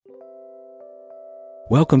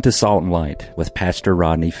Welcome to Salt and Light with Pastor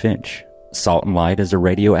Rodney Finch. Salt and Light is a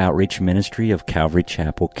radio outreach ministry of Calvary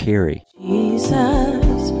Chapel, Cary.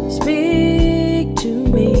 Jesus, speak to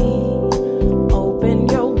me. Open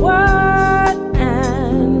your word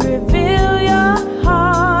and reveal your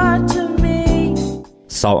heart to me.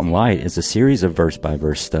 Salt and Light is a series of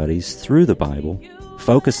verse-by-verse studies through the Bible,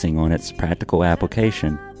 focusing on its practical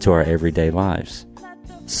application to our everyday lives.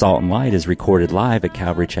 Salt and Light is recorded live at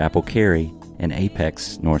Calvary Chapel, Cary in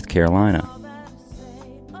Apex, North Carolina.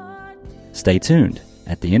 Stay tuned.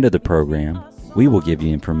 At the end of the program, we will give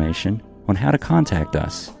you information on how to contact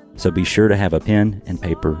us, so be sure to have a pen and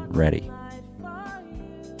paper ready.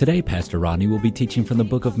 Today, Pastor Rodney will be teaching from the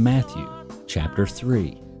book of Matthew, chapter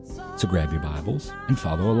 3. So grab your Bibles and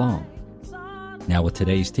follow along. Now with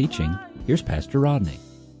today's teaching, here's Pastor Rodney.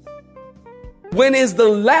 When is the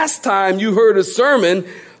last time you heard a sermon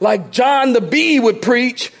like John the Bee would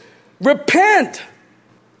preach? Repent,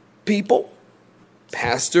 people,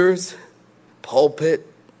 pastors,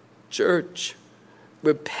 pulpit, church,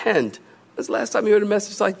 repent. When's the last time you heard a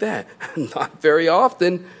message like that? Not very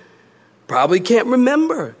often. Probably can't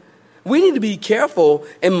remember. We need to be careful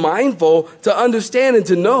and mindful to understand and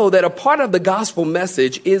to know that a part of the gospel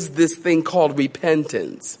message is this thing called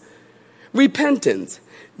repentance. Repentance,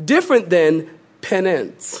 different than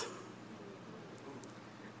penance.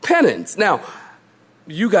 Penance. Now,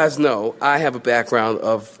 you guys know I have a background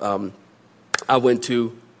of, I went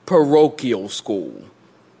to parochial school.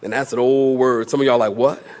 And that's an old word. Some of y'all are like,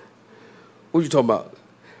 what? What are you talking about?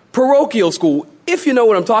 Parochial school. If you know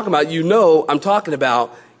what I'm talking about, you know I'm talking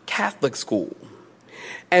about Catholic school.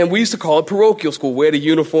 And we used to call it parochial school, wear the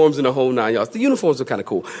uniforms and the whole nine yards. The uniforms are kind of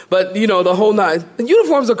cool. But, you know, the whole nine, the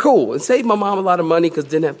uniforms are cool. It saved my mom a lot of money because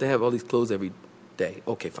didn't have to have all these clothes every day.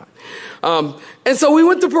 Okay, fine. And so we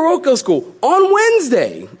went to parochial school. On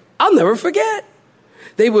Wednesday, I'll never forget,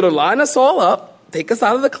 they would line us all up, take us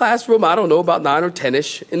out of the classroom, I don't know, about 9 or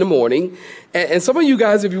 10-ish in the morning. And some of you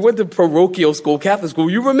guys, if you went to parochial school, Catholic school,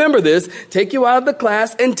 you remember this, take you out of the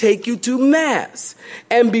class and take you to Mass.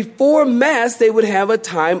 And before Mass, they would have a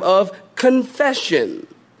time of confession.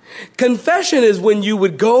 Confession is when you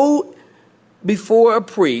would go before a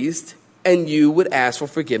priest and you would ask for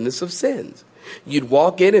forgiveness of sins. You'd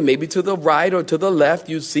walk in and maybe to the right or to the left,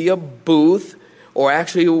 you'd see a booth, or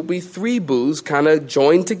actually it would be 3 booths kind of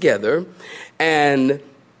joined together. And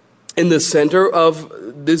in the center of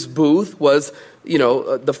this booth was,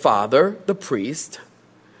 the father, the priest.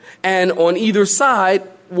 And on either side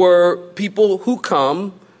were people who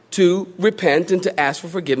come to repent and to ask for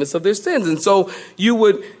forgiveness of their sins. And so you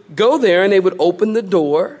would go there and they would open the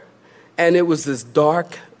door and it was this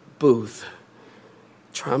dark booth.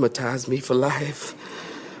 Traumatized me for life.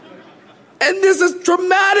 And this is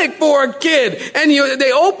traumatic for a kid. And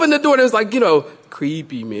they opened the door and it was like,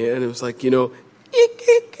 creepy, man. It was like, and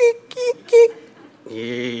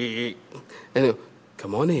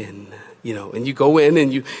come on in, and you go in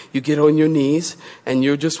and you get on your knees and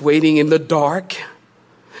you're just waiting in the dark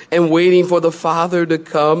and waiting for the Father to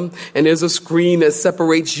come. And there's a screen that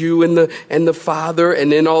separates you and the Father.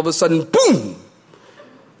 And then all of a sudden, boom,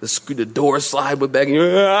 the door slide with back and you,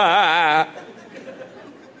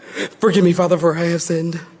 Forgive me, Father, for I have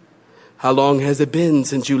sinned. How long has it been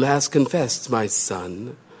since you last confessed, my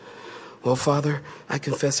son? Well, Father, I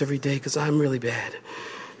confess every day because I'm really bad.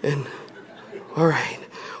 And, all right.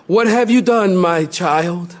 What have you done, my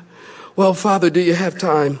child? Well, Father, do you have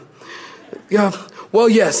time? Yeah. Well,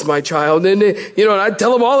 yes, my child. And, I'd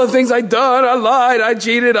tell him all the things I'd done. I lied. I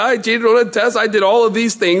cheated on a test. I did all of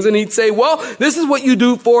these things. And he'd say, well, this is what you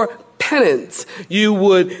do for penance. You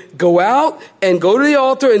would go out and go to the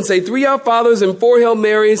altar and say 3 Our Fathers and 4 Hail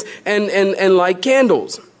Marys and light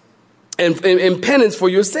candles and penance for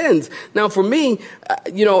your sins. Now, for me,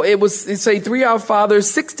 it'd say 3 Our Fathers,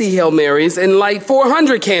 60 Hail Marys and light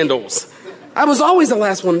 400 candles. I was always the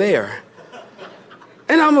last one there.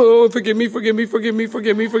 And I'm, forgive me.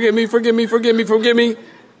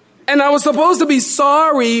 And I was supposed to be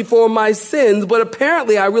sorry for my sins, but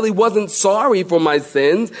apparently I really wasn't sorry for my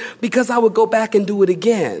sins because I would go back and do it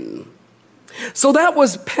again. So that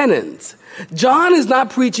was penance. John is not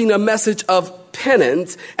preaching a message of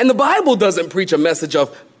penance, and the Bible doesn't preach a message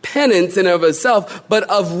of penance in and of itself, but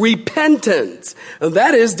of repentance. And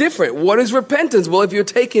that is different. What is repentance? Well, if you're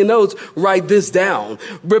taking notes, write this down.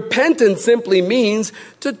 Repentance simply means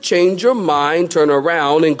to change your mind, turn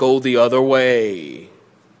around, and go the other way.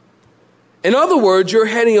 In other words, you're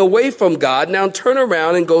heading away from God. Now turn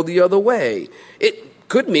around and go the other way. It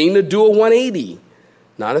could mean to do a 180,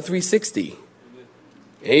 not a 360.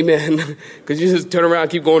 Amen. Because you just turn around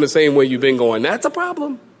and keep going the same way you've been going. That's a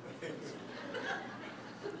problem.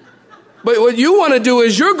 But what you want to do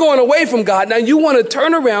is you're going away from God. Now you want to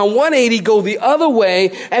turn around 180, go the other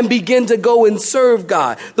way, and begin to go and serve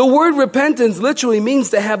God. The word repentance literally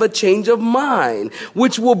means to have a change of mind,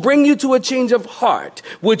 which will bring you to a change of heart,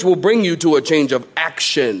 which will bring you to a change of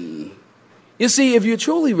action. You see, if you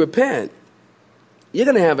truly repent, you're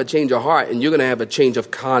going to have a change of heart and you're going to have a change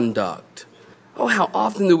of conduct. Oh, how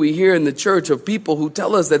often do we hear in the church of people who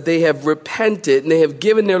tell us that they have repented and they have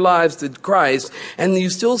given their lives to Christ, and you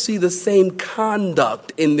still see the same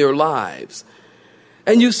conduct in their lives.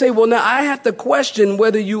 And you say, well, now I have to question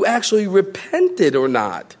whether you actually repented or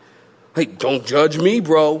not. Hey, don't judge me,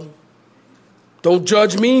 bro. Don't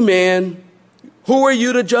judge me, man. Who are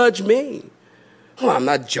you to judge me? Well, I'm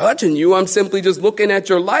not judging you. I'm simply just looking at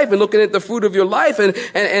your life and looking at the fruit of your life.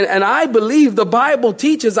 And I believe the Bible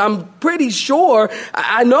teaches, I'm pretty sure,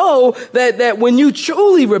 I know that when you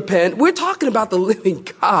truly repent, we're talking about the living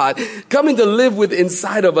God coming to live with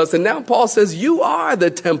inside of us. And now Paul says you are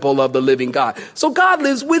the temple of the living God. So God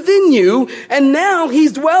lives within you, and now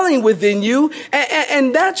he's dwelling within you.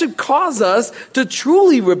 And that should cause us to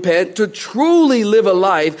truly repent, to truly live a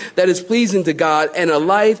life that is pleasing to God and a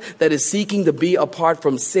life that is seeking to be apart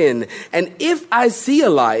from sin. And if I see a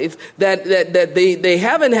life that they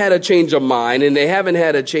haven't had a change of mind and they haven't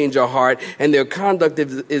had a change of heart and their conduct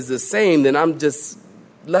is the same, then I'm just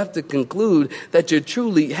left to conclude that you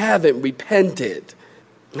truly haven't repented.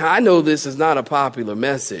 Now, I know this is not a popular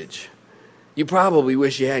message. You probably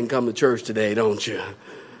wish you hadn't come to church today, don't you?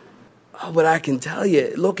 Oh, but I can tell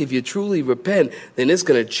you, look, if you truly repent, then it's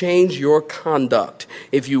going to change your conduct.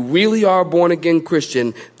 If you really are a born-again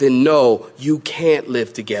Christian, then no, you can't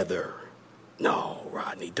live together. No,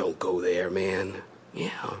 Rodney, don't go there, man.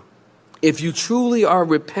 Yeah. If you truly are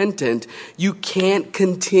repentant, you can't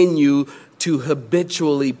continue to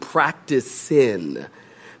habitually practice sin,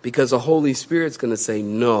 because the Holy Spirit's going to say,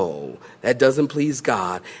 no, that doesn't please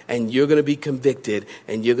God. And you're going to be convicted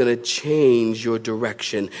and you're going to change your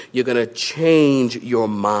direction. You're going to change your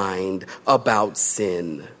mind about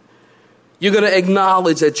sin. You're going to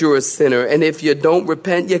acknowledge that you're a sinner. And if you don't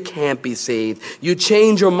repent, you can't be saved. You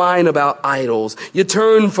change your mind about idols. You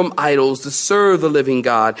turn from idols to serve the living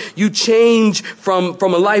God. You change from a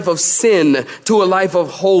life of sin to a life of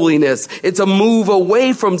holiness. It's a move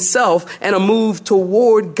away from self and a move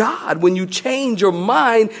toward God. When you change your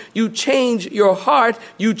mind, you change your heart,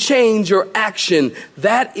 you change your action.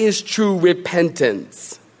 That is true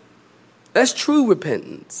repentance. That's true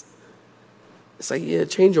repentance. It's like, yeah,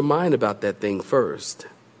 change your mind about that thing first.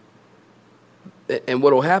 And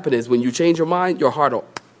what will happen is when you change your mind, your heart will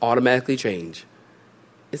automatically change.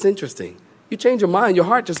 It's interesting. You change your mind, your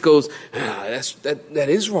heart just goes, that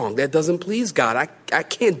is wrong. That doesn't please God. I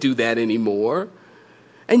can't do that anymore.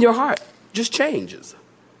 And your heart just changes.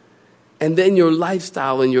 And then your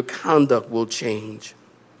lifestyle and your conduct will change.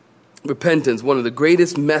 Repentance, one of the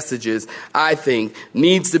greatest messages, I think,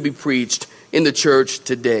 needs to be preached in the church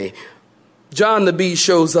today. John the Bee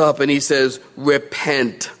shows up and he says,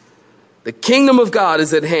 repent. The kingdom of God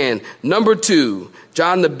is at hand. Number 2,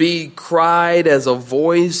 John the Bee cried as a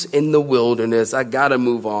voice in the wilderness. I got to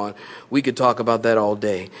move on. We could talk about that all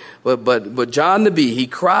day. But John the Bee, he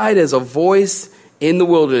cried as a voice in the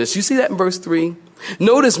wilderness. You see that in verse 3?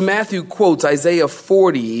 Notice Matthew quotes Isaiah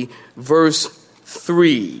 40, verse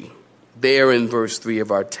 3, there in verse 3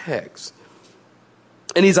 of our text.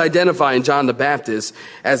 And he's identifying John the Baptist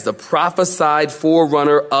as the prophesied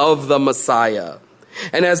forerunner of the Messiah.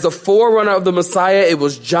 And as the forerunner of the Messiah, it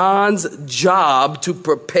was John's job to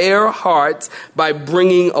prepare hearts by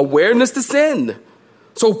bringing awareness to sin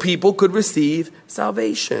so people could receive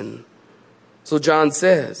salvation. So John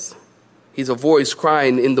says, he's a voice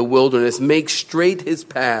crying in the wilderness, make straight his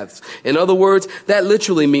paths. In other words, that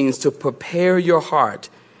literally means to prepare your heart.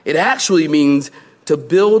 It actually means to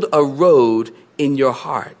build a road in your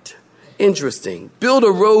heart. Interesting. Build a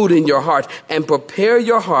road in your heart and prepare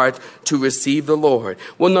your heart to receive the Lord.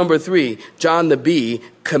 Well, number 3, John the Bee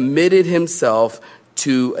committed himself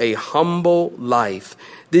to a humble life.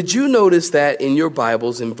 Did you notice that in your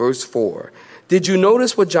Bibles in verse 4? Did you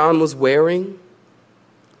notice what John was wearing?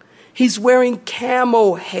 He's wearing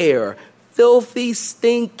camel hair, filthy,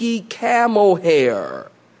 stinky camel hair.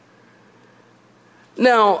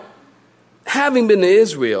 Now, having been to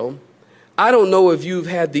Israel, I don't know if you've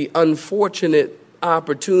had the unfortunate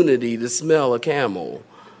opportunity to smell a camel,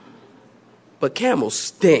 but camels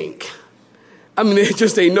stink. I mean, there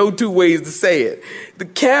just ain't no two ways to say it. The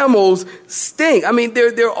camels stink. I mean,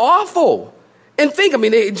 they're awful. And think, I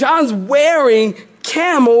mean, John's wearing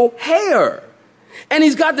camel hair, and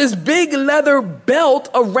he's got this big leather belt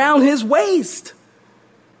around his waist.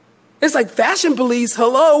 It's like, fashion police,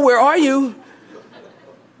 hello, where are you?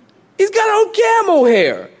 He's got on camel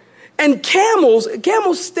hair. And camels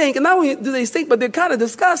stink. And not only do they stink, but they're kind of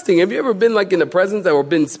disgusting. Have you ever been like in the presence or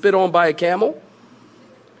been spit on by a camel?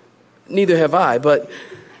 Neither have I, but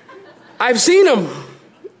I've seen them.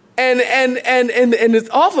 And it's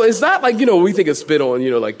awful. It's not like, we think of spit on,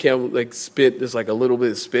 like camel, like spit, there's like a little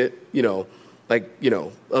bit of spit, a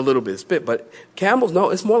little bit of spit. But camels, no,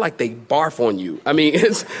 it's more like they barf on you. I mean,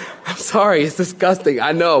 I'm sorry, it's disgusting.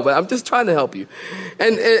 I know, but I'm just trying to help you.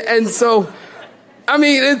 And so, I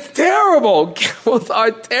mean, it's terrible. Camels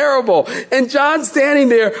are terrible. And John's standing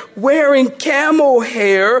there wearing camel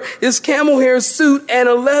hair, his camel hair suit and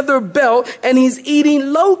a leather belt, and he's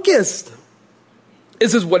eating locusts.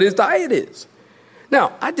 This is what his diet is.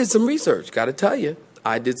 Now, I did some research, got to tell you.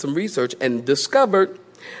 I did some research and discovered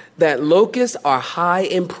that locusts are high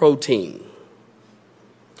in protein.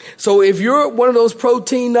 So if you're one of those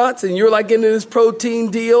protein nuts and you're like into this protein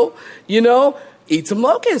deal, eat some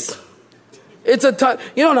locusts. It's a ton.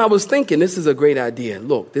 And I was thinking, this is a great idea.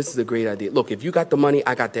 Look, this is a great idea. Look, if you got the money,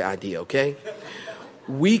 I got the idea, okay?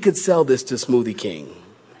 We could sell this to Smoothie King,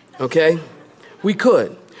 okay? We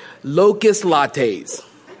could. Locust lattes.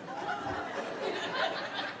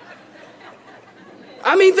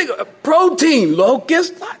 I mean, think protein,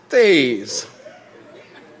 locust lattes.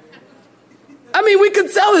 I mean, we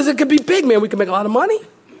could sell this. It could be big, man. We could make a lot of money.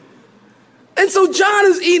 And so John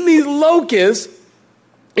is eating these locusts.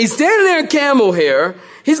 He's standing there in camel hair.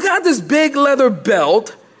 He's got this big leather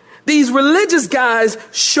belt. These religious guys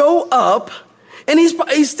show up. And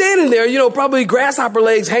he's standing there, probably grasshopper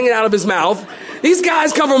legs hanging out of his mouth. These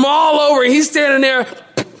guys come from all over. He's standing there.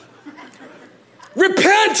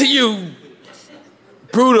 Repent, you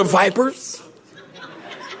brood of vipers.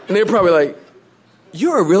 And they're probably like,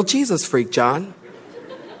 you're a real Jesus freak, John.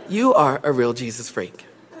 You are a real Jesus freak.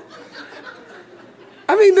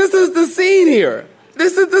 I mean, this is the scene here.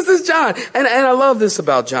 This is John. And I love this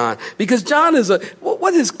about John. Because John is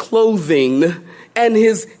what his clothing and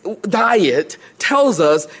his diet tells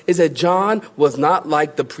us is that John was not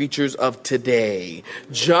like the preachers of today.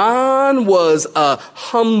 John was a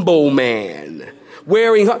humble man.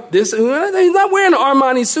 Wearing this, he's not wearing an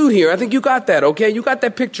Armani suit here. I think you got that, okay? You got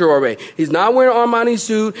that picture already. He's not wearing an Armani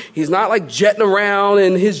suit. He's not like jetting around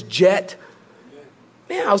in his jet.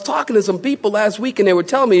 Man, I was talking to some people last week and they were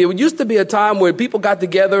telling me it used to be a time where people got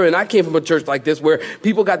together, and I came from a church like this where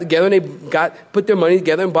people got together and they put their money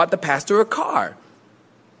together and bought the pastor a car.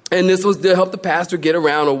 And this was to help the pastor get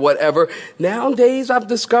around or whatever. Nowadays, I've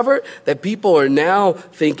discovered that people are now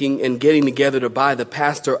thinking and getting together to buy the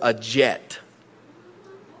pastor a jet.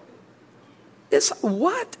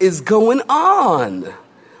 What is going on?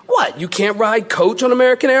 What, you can't ride coach on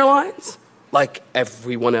American Airlines like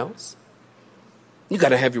everyone else? You got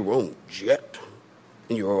to have your own jet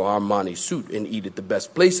in your Armani suit and eat at the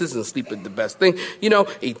best places and sleep at the best thing.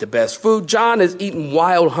 Eat the best food. John is eating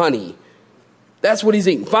wild honey. That's what he's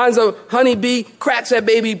eating. Finds a honeybee, cracks that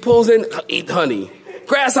baby, pulls in, eat honey.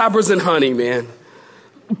 Grasshoppers and honey, man.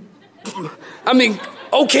 I mean,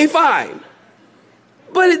 okay, fine.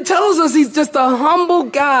 But it tells us he's just a humble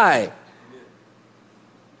guy.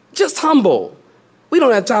 Just humble. We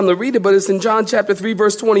don't have time to read it, but it's in John chapter 3,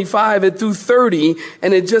 verse 25 and through 30.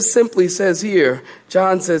 And it just simply says here,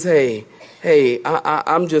 John says, hey,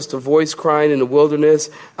 I'm just a voice crying in the wilderness.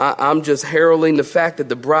 I'm just heralding the fact that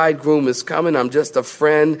the bridegroom is coming. I'm just a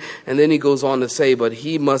friend. And then he goes on to say, but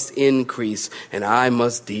he must increase and I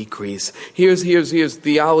must decrease. Here's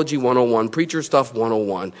theology 101, preacher stuff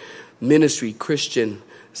 101, ministry, Christian,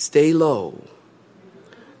 stay low,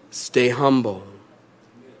 stay humble.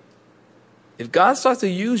 If God starts to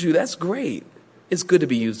use you, that's great. It's good to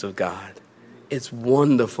be used of God. It's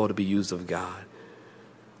wonderful to be used of God.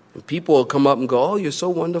 And people will come up and go, oh, you're so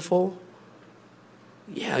wonderful.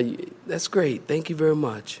 Yeah, that's great. Thank you very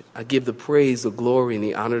much. I give the praise, the glory, and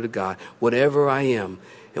the honor to God. Whatever I am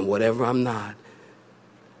and whatever I'm not,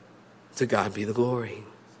 to God be the glory.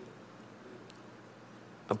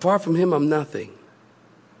 Apart from him, I'm nothing.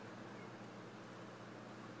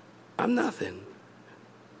 I'm nothing.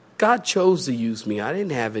 God chose to use me. I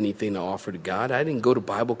didn't have anything to offer to God. I didn't go to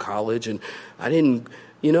Bible college, and I didn't,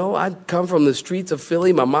 I come from the streets of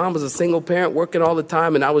Philly. My mom was a single parent working all the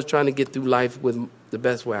time, and I was trying to get through life with the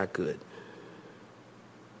best way I could.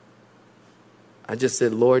 I just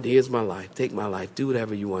said, Lord, here's my life. Take my life. Do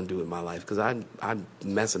whatever you want to do with my life, because I'm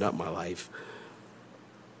messing up my life.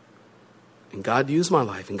 And God used my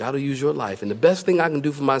life, and God will use your life. And the best thing I can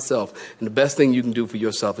do for myself, and the best thing you can do for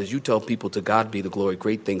yourself, is you tell people to God be the glory,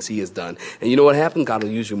 great things he has done. And you know what happened? God will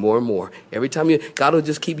use you more and more. Every time God will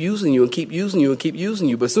just keep using you and keep using you and keep using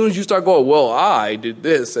you. But as soon as you start going, well, I did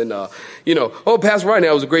this, and, oh, Pastor Rodney,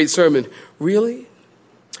 that was a great sermon. Really?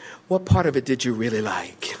 What part of it did you really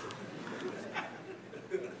like?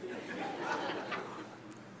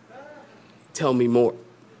 Tell me more.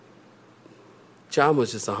 John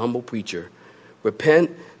was just a humble preacher.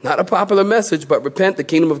 Repent, not a popular message, but repent, the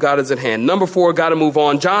kingdom of God is at hand. Number 4, got to move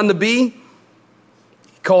on. John the B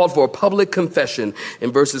called for a public confession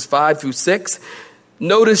in verses 5 through 6.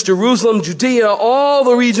 Notice Jerusalem, Judea, all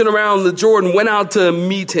the region around the Jordan went out to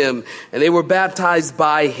meet him, and they were baptized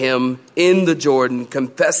by him in the Jordan,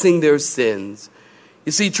 confessing their sins.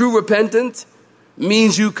 You see, true repentance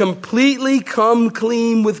means you completely come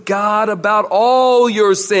clean with God about all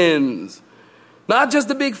your sins. Not just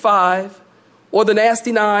the big 5, or the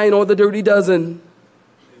nasty 9, or the dirty dozen.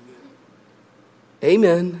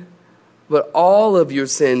 Amen. But all of your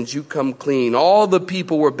sins, you come clean. All the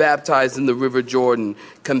people were baptized in the river Jordan,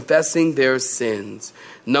 confessing their sins.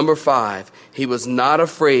 Number 5, he was not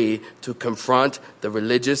afraid to confront the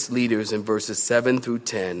religious leaders in verses 7 through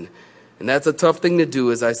 10. And that's a tough thing to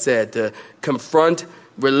do, as I said, to confront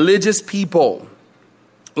religious people.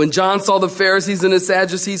 When John saw the Pharisees and the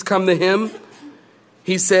Sadducees come to him,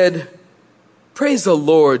 he said, "Praise the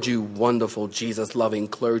Lord, you wonderful Jesus-loving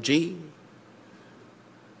clergy."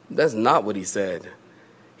 That's not what he said.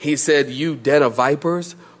 He said, "You den of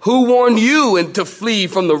vipers, who warned you to flee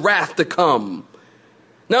from the wrath to come?"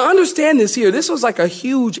 Now understand this here. This was like a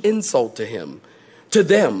huge insult to him, to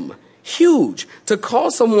them. Huge. To call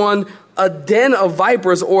someone a den of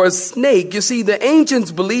vipers or a snake. You see, the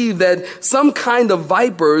ancients believed that some kind of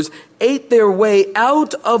vipers ate their way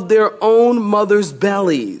out of their own mother's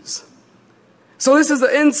bellies. So this is an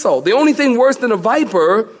insult. The only thing worse than a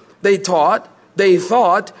viper, they thought,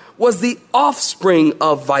 was the offspring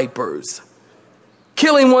of vipers.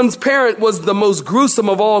 Killing one's parent was the most gruesome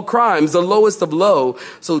of all crimes, the lowest of low.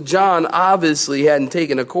 So John obviously hadn't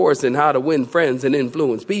taken a course in how to win friends and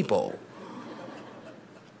influence people.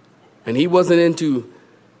 And he wasn't into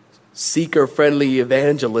seeker-friendly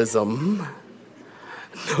evangelism.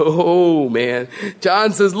 No, man.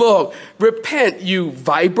 John says, look, repent, you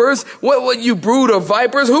vipers. What you brood of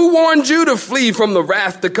vipers? Who warned you to flee from the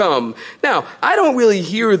wrath to come? Now, I don't really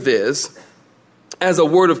hear this as a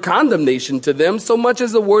word of condemnation to them so much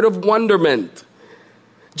as a word of wonderment.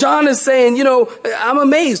 John is saying, I'm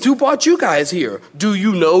amazed. Who brought you guys here? Do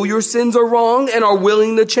you know your sins are wrong and are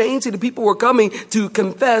willing to change? See, the people were coming to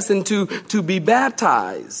confess and to be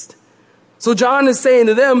baptized. So John is saying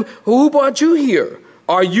to them, who brought you here?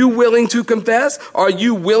 Are you willing to confess? Are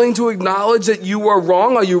you willing to acknowledge that you are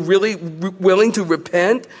wrong? Are you really willing to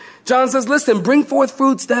repent? John says, listen, bring forth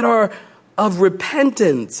fruits that are of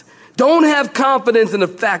repentance. Don't have confidence in the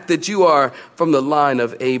fact that you are from the line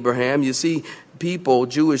of Abraham. You see,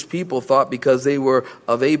 Jewish people thought because they were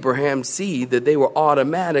of Abraham's seed that they were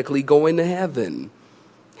automatically going to heaven.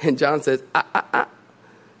 And John says,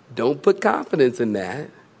 don't put confidence in that.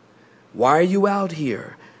 Why are you out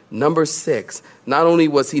here? Number 6, not only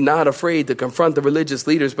was he not afraid to confront the religious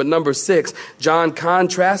leaders, but number 6, John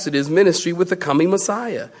contrasted his ministry with the coming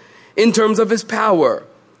Messiah in terms of his power.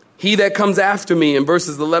 He that comes after me, in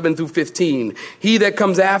verses 11 through 15, he that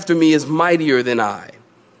comes after me is mightier than I.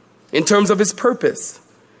 In terms of his purpose,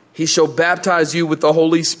 he shall baptize you with the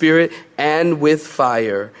Holy Spirit and with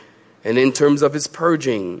fire. And in terms of his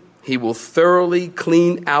purging, he will thoroughly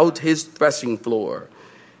clean out his threshing floor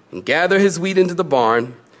and gather his wheat into the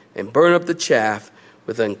barn and burn up the chaff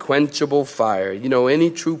with unquenchable fire. Any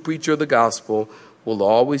true preacher of the gospel will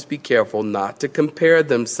always be careful not to compare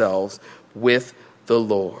themselves with the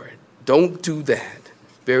Lord. Don't do that.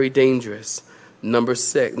 Very dangerous. Number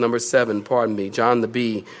 7, John the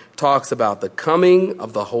B talks about the coming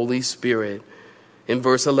of the Holy Spirit. In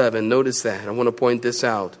verse 11, notice that. I want to point this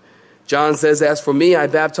out. John says, as for me, I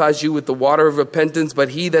baptize you with the water of repentance, but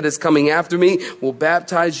he that is coming after me will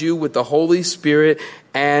baptize you with the Holy Spirit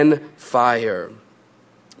and fire.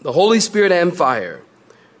 The Holy Spirit and fire.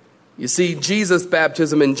 You see, Jesus'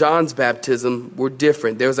 baptism and John's baptism were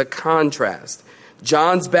different. There's a contrast.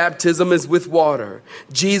 John's baptism is with water.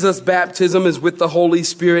 Jesus' baptism is with the Holy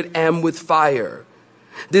Spirit and with fire.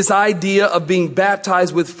 This idea of being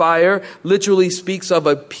baptized with fire literally speaks of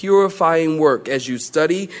a purifying work. As you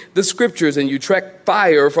study the scriptures and you track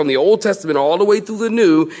fire from the Old Testament all the way through the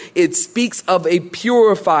New, it speaks of a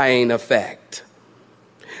purifying effect.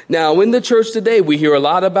 Now, in the church today, we hear a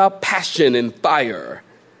lot about passion and fire.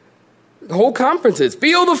 The whole conference is,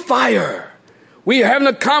 feel the fire. We're having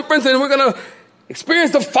a conference and we're going to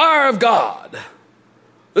experience the fire of God.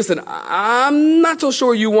 Listen, I'm not so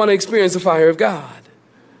sure you want to experience the fire of God,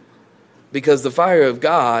 because the fire of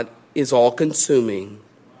God is all consuming.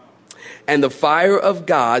 And the fire of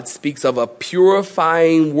God speaks of a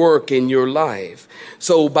purifying work in your life.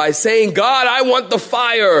 So by saying, God, I want the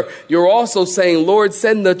fire, you're also saying, Lord,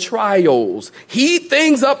 send the trials. Heat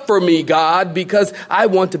things up for me, God, because I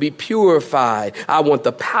want to be purified. I want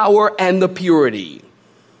the power and the purity.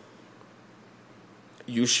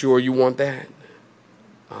 You sure you want that?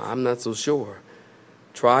 I'm not so sure.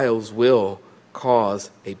 Trials will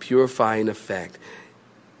cause a purifying effect.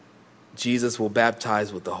 Jesus will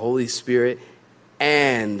baptize with the Holy Spirit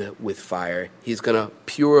and with fire. He's going to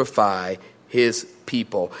purify his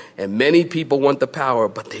people. And many people want the power,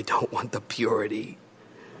 but they don't want the purity.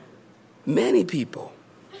 Many people.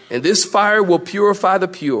 And this fire will purify the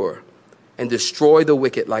pure and destroy the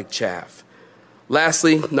wicked like chaff.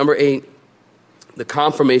 Lastly, number 8, the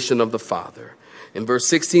confirmation of the Father. In verse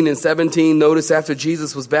 16 and 17, notice after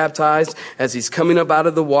Jesus was baptized, as he's coming up out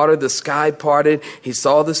of the water, the sky parted. He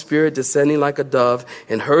saw the Spirit descending like a dove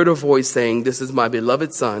and heard a voice saying, this is my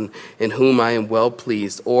beloved Son in whom I am well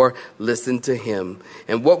pleased, or listen to him.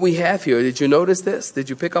 And what we have here, did you notice this? Did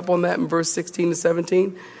you pick up on that in verse 16 and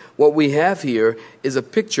 17? What we have here is a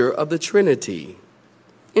picture of the Trinity.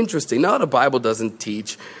 Interesting. Now, the Bible doesn't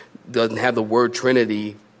have the word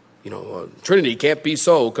Trinity. Trinity can't be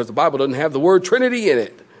so because the Bible doesn't have the word Trinity in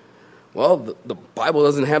it. Well, the Bible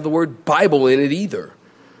doesn't have the word Bible in it either.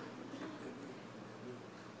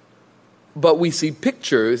 But we see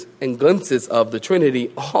pictures and glimpses of the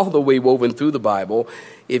Trinity all the way woven through the Bible.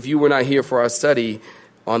 If you were not here for our study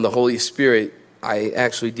on the Holy Spirit, I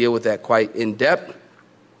actually deal with that quite in depth.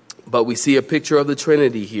 But we see a picture of the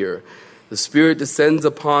Trinity here. The Spirit descends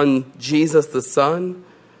upon Jesus the Son,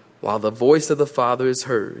 while the voice of the Father is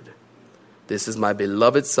heard. This is my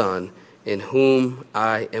beloved Son, in whom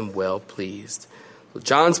I am well pleased. So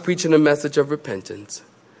John's preaching a message of repentance.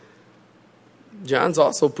 John's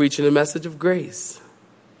also preaching a message of grace.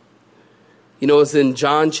 It's in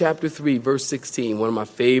John chapter 3, verse 16, one of my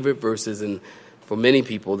favorite verses, and for many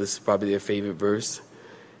people, this is probably their favorite verse.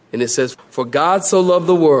 And it says, for God so loved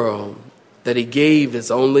the world that he gave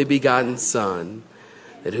his only begotten Son,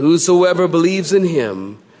 that whosoever believes in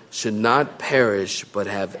him should not perish, but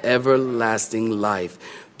have everlasting life.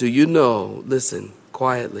 Do you know, listen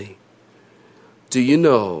quietly, do you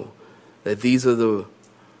know that these are the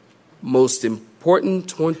most important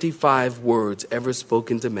 25 words ever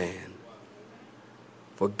spoken to man?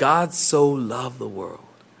 For God so loved the world.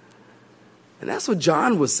 And that's what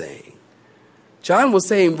John was saying. John was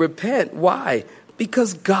saying, repent. Why?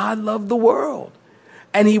 Because God loved the world.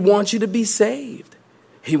 And he wants you to be saved.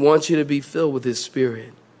 He wants you to be filled with his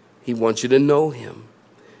Spirit. He wants you to know him.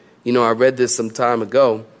 I read this some time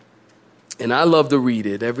ago, and I love to read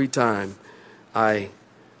it every time I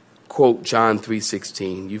quote John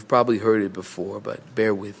 3:16. You've probably heard it before, but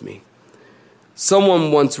bear with me.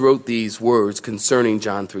 Someone once wrote these words concerning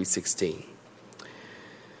John 3:16.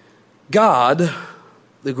 God,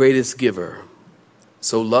 the greatest giver,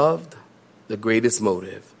 so loved the greatest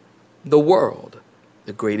motive, the world,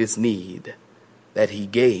 the greatest need, that he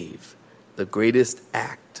gave the greatest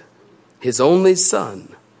act, his only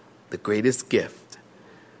Son, the greatest gift,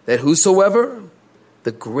 that whosoever,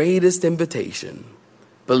 the greatest invitation,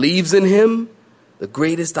 believes in him, the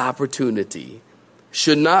greatest opportunity,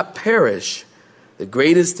 should not perish, the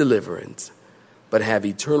greatest deliverance, but have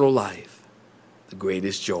eternal life, the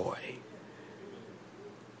greatest joy.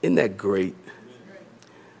 Isn't that great?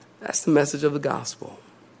 That's the message of the gospel.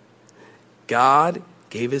 God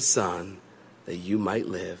gave his Son that you might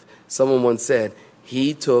live. Someone once said,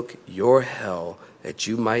 he took your hell that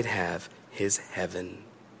you might have his heaven.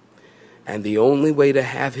 And the only way to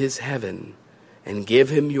have his heaven and give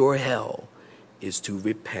him your hell is to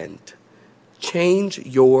repent. Change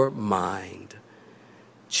your mind.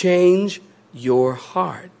 Change your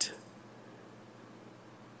heart.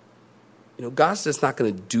 God's just not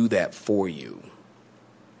going to do that for you.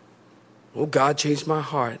 Oh, God, change my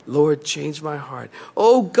heart. Lord, change my heart.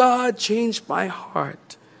 Oh, God, change my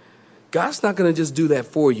heart. God's not going to just do that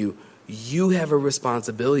for you. You have a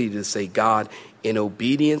responsibility to say, God, in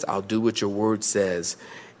obedience, I'll do what your word says.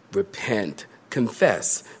 Repent,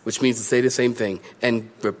 confess, which means to say the same thing, and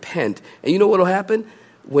repent. And you know what will happen?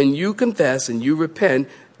 When you confess and you repent,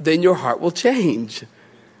 then your heart will change.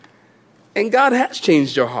 And God has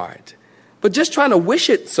changed your heart. But just trying to wish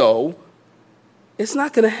it so, it's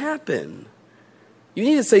not going to happen. You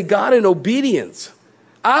need to say, God, in obedience,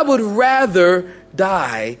 I would rather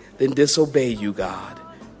die than disobey you, God.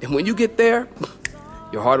 And when you get there,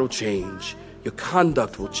 your heart will change. Your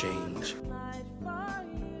conduct will change.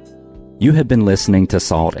 You have been listening to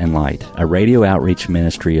Salt and Light, a radio outreach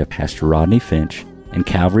ministry of Pastor Rodney Finch and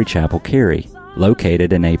Calvary Chapel, Cary,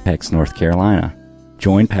 located in Apex, North Carolina.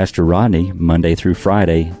 Join Pastor Rodney Monday through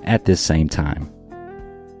Friday at this same time.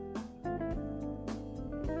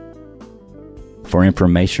 For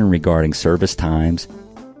information regarding service times,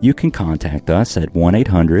 you can contact us at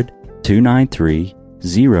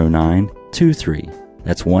 1-800-293-0923.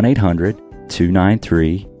 That's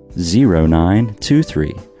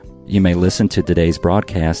 1-800-293-0923. You may listen to today's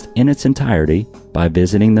broadcast in its entirety by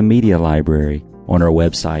visiting the media library on our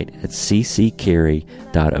website at cccary.org.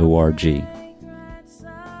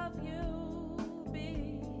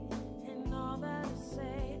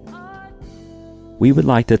 We would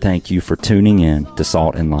like to thank you for tuning in to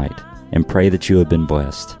Salt and Light and pray that you have been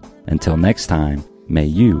blessed. Until next time, may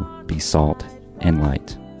you be salt and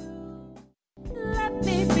light.